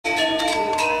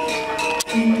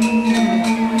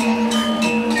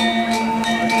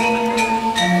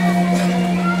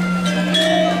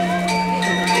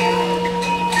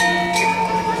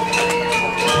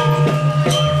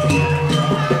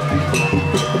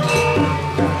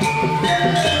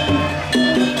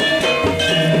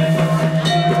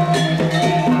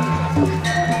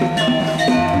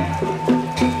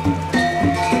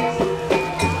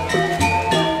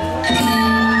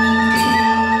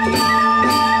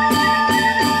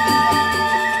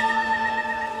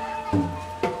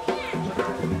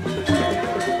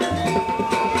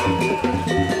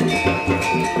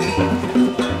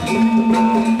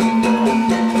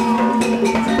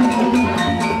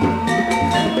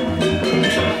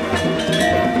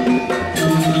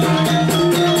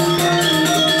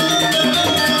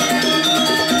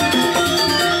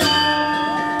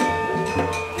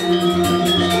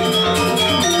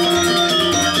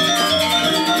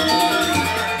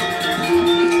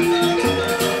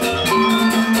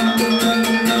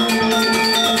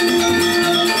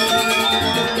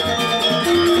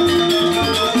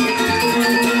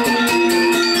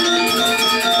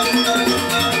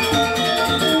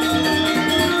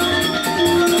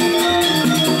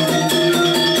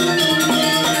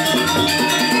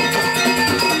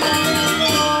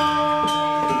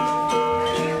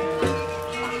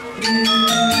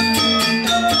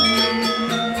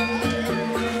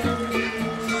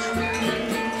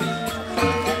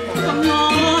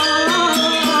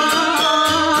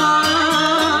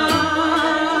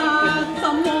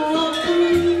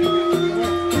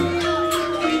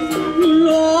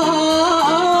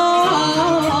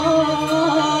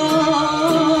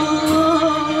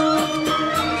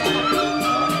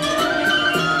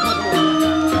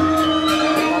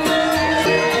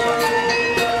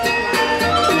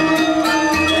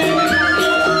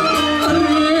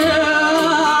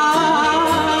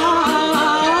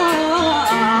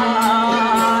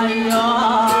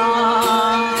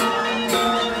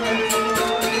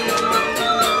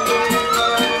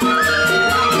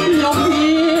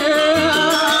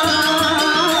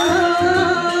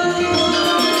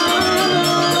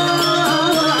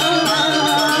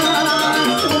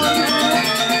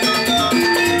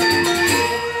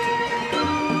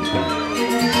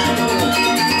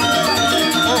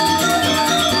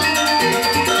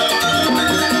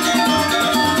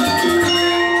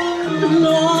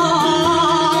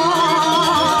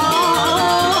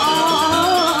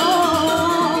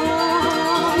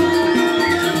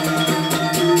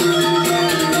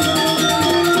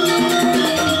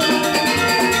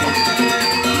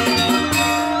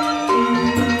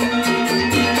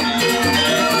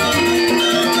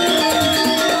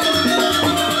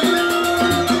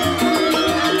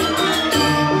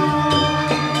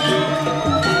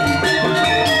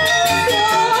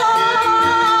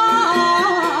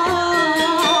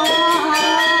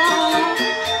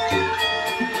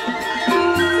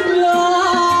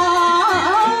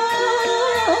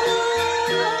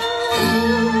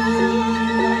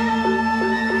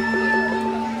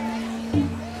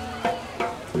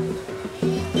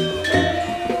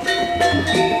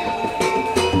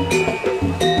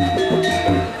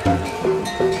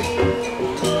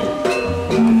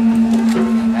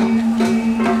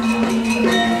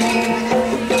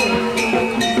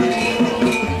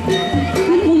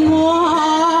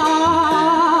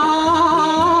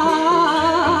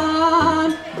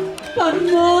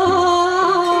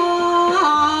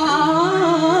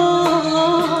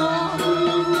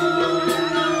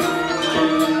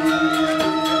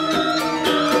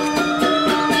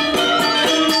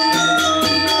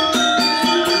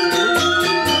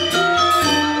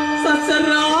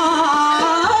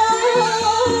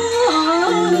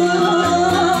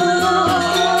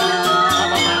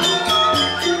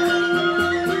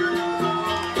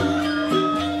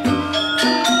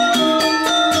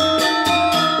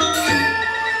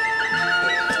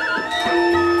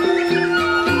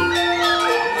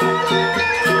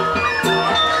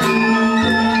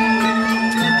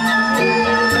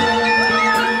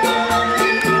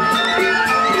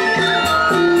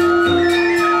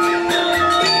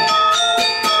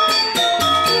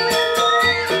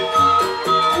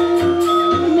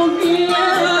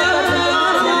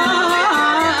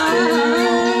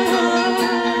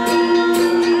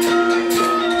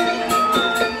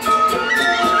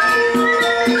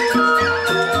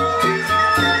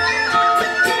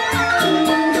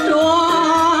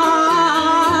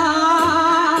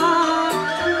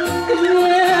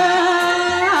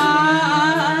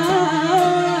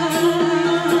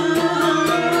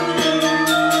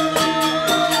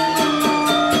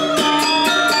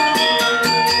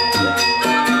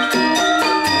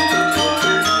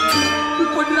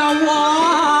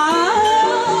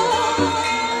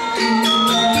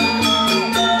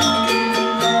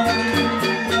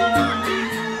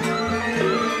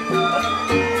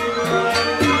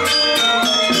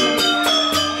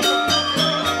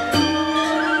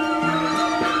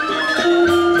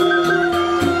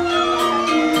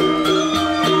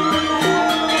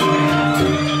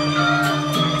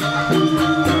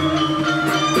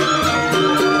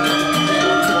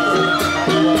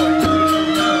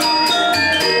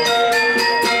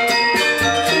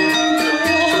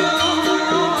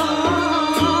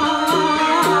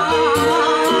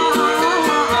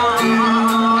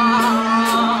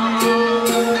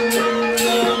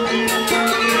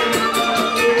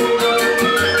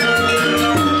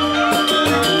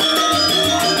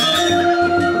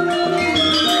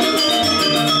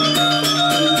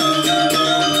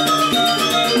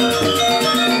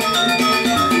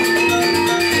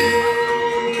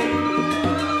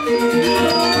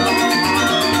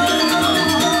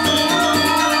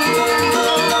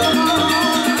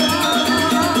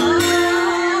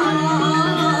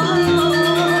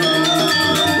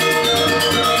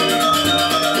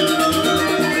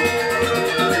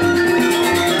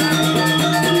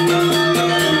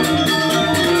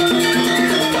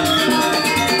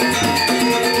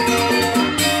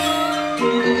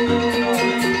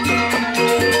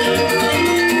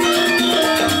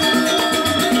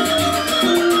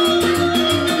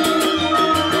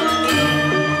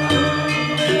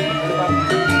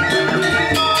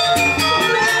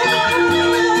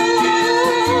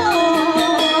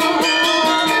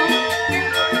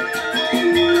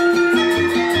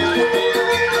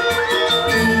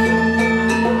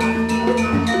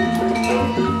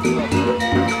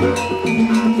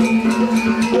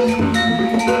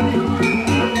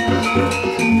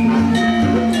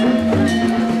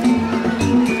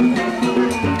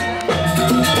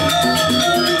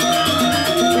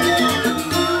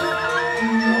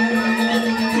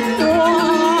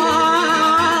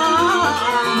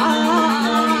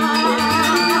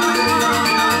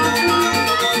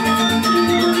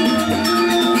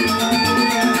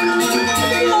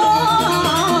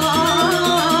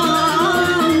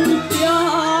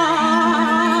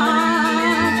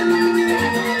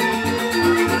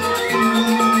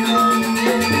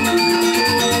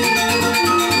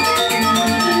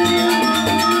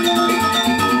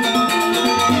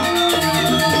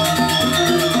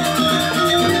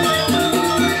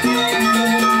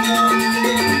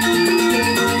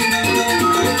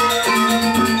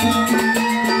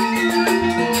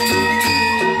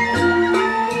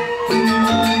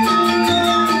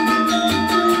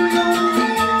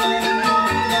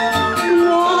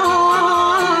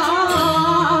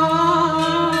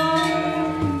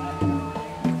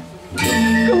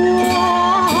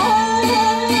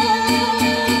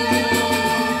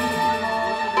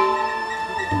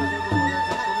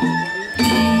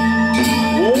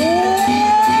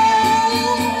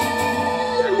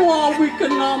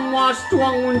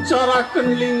tuang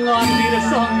mencarakan lingan di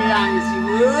resang yang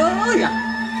siwa ya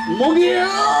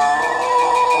mogia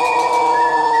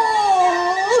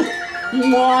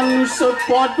manusia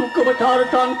padu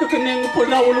kebetaratan kekening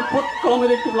pedawul put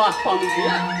kami itulah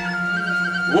pamdian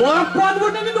wapan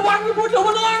bukan itu wangi budak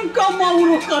melangkah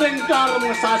maulu kering dalam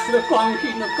sastra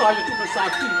kongki nekal itu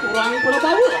sakti kurang pada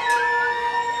bawa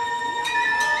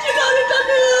tidak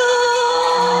ada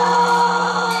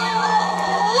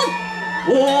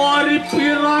wari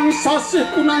pirang sasih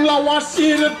kunang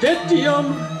lawasir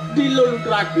dediam di lulu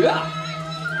draga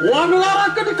wang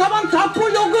laraka di kamang tapu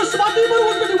yoga semati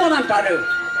berwujud di mana ada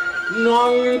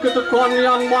nanging ketekan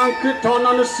yang mangkit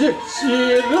tanan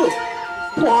siru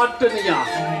padanya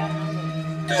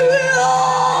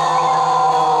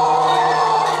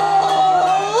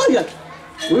ya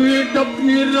widap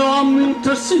niram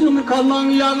tersinum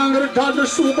kanang yang anggerda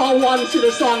subawan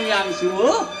siresang yang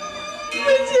siwa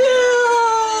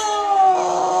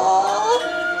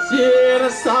sir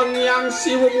sang yang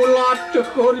siwa mulat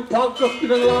dekori pagak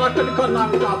dengan larakan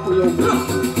kanang kapu yoga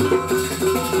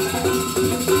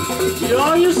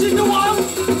ya yusi nuang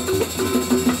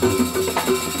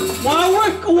mawe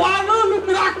kuwana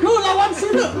miraku lawan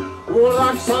sini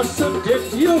orang sasedet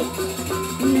dia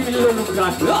milu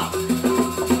gada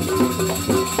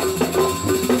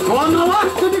kono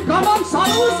waktu di kanan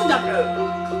selalu senjata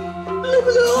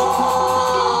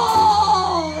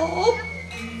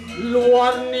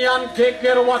luar nian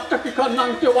geger watak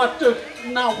kanang ke watak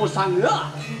nawu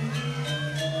sangga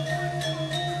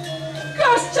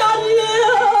kasarnya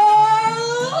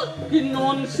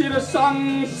kinon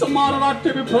siresang semarat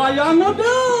dewi bayang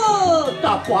ada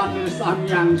tapuan sang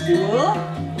yang siwa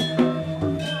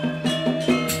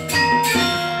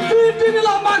ini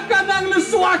lama kanang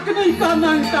lesuak ni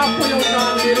kanang tapu yang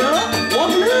kangira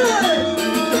wablis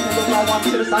sebelum lawan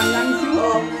siresang yang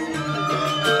siwa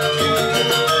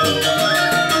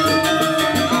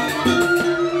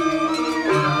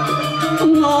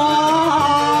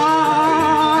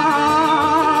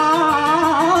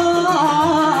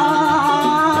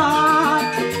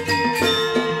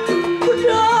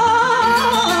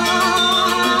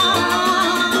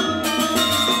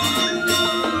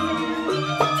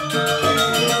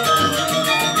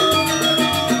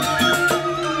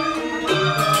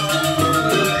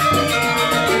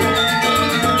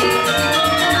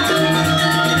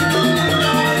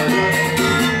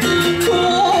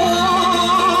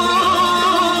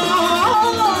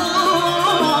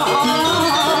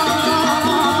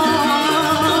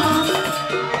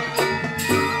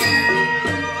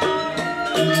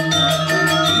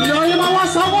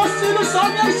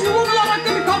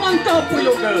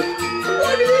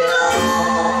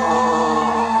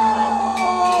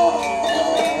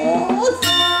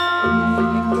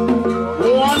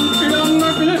Wan tidak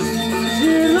ngegelis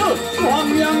sila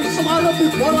suami yang semalam di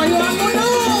Borayang itu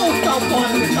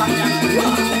kapan ditanya dua.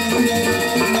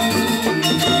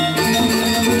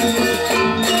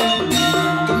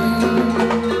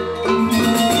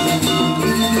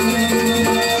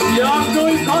 Siaga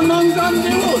ikan nanggan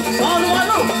dewa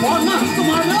sarwana panas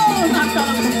kemana nak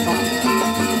dalam sempat.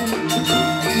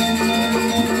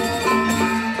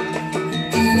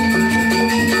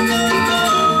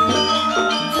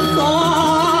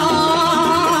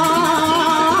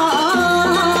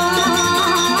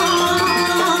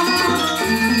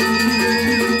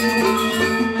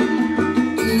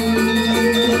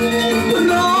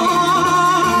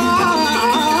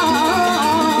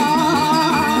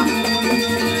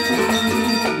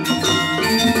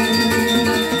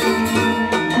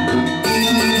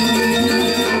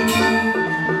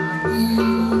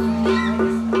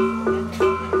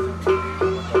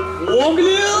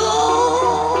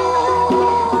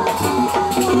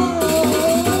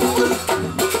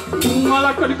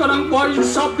 Kadang-kadang bayi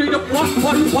sabdi dia buat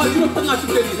bayi tengah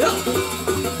juga dia.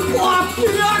 Wah,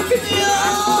 akhirnya.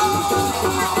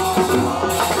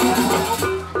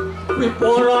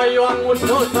 Bipora yang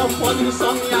muda dapat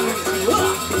sang yang siwa.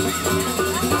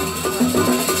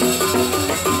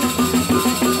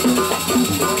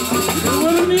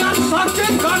 Dunia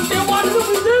sakit ganti waktu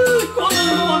bidil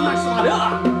kalau anak saya.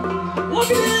 Wah,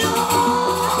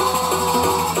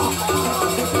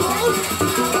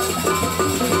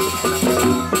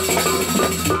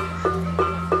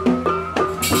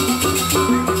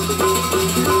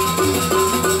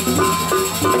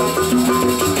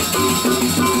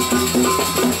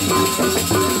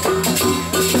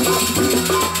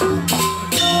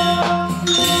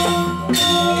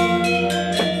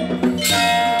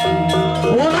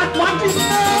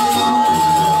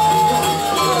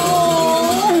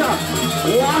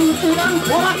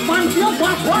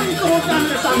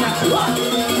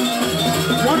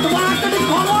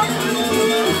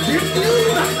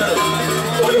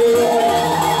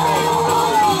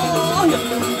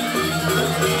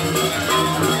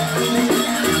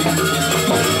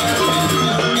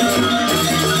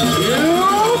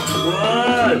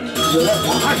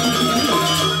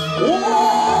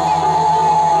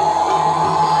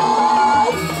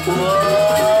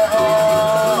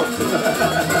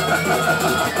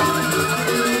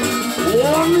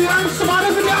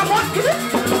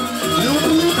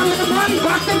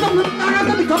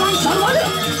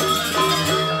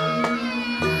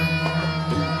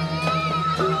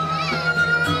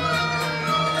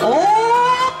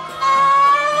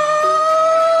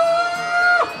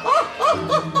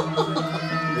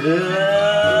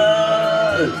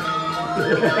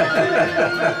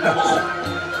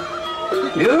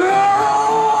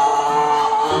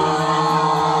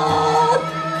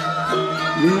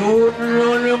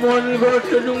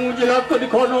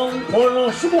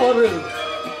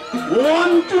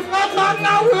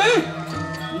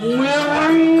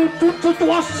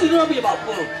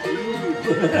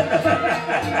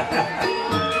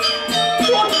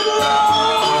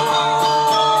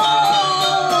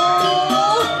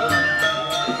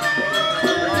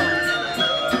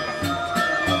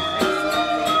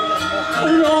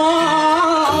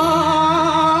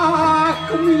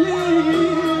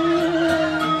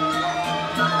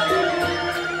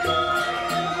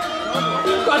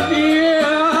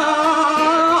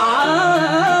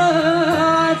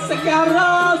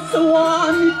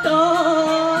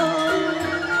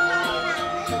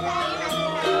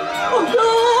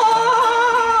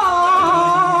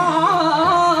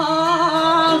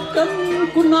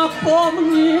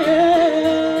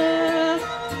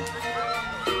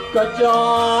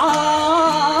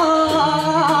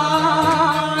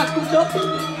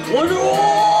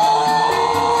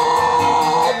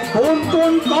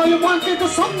 Tonton kau bangkit ke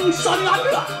sang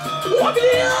anda.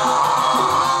 Wabila.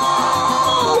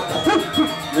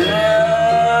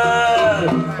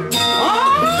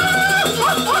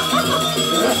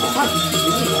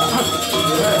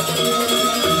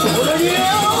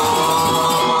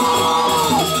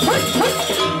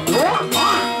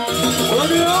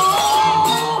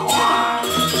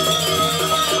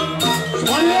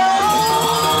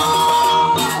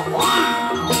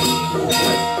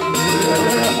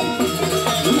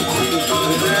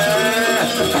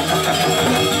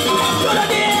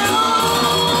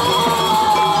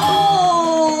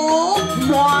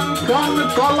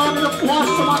 Kalau dia puas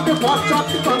semakin basah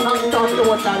kita nangkap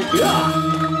dua cari dia.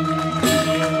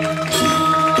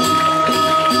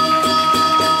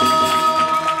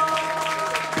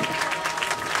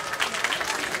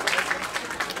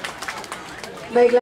 Baiklah.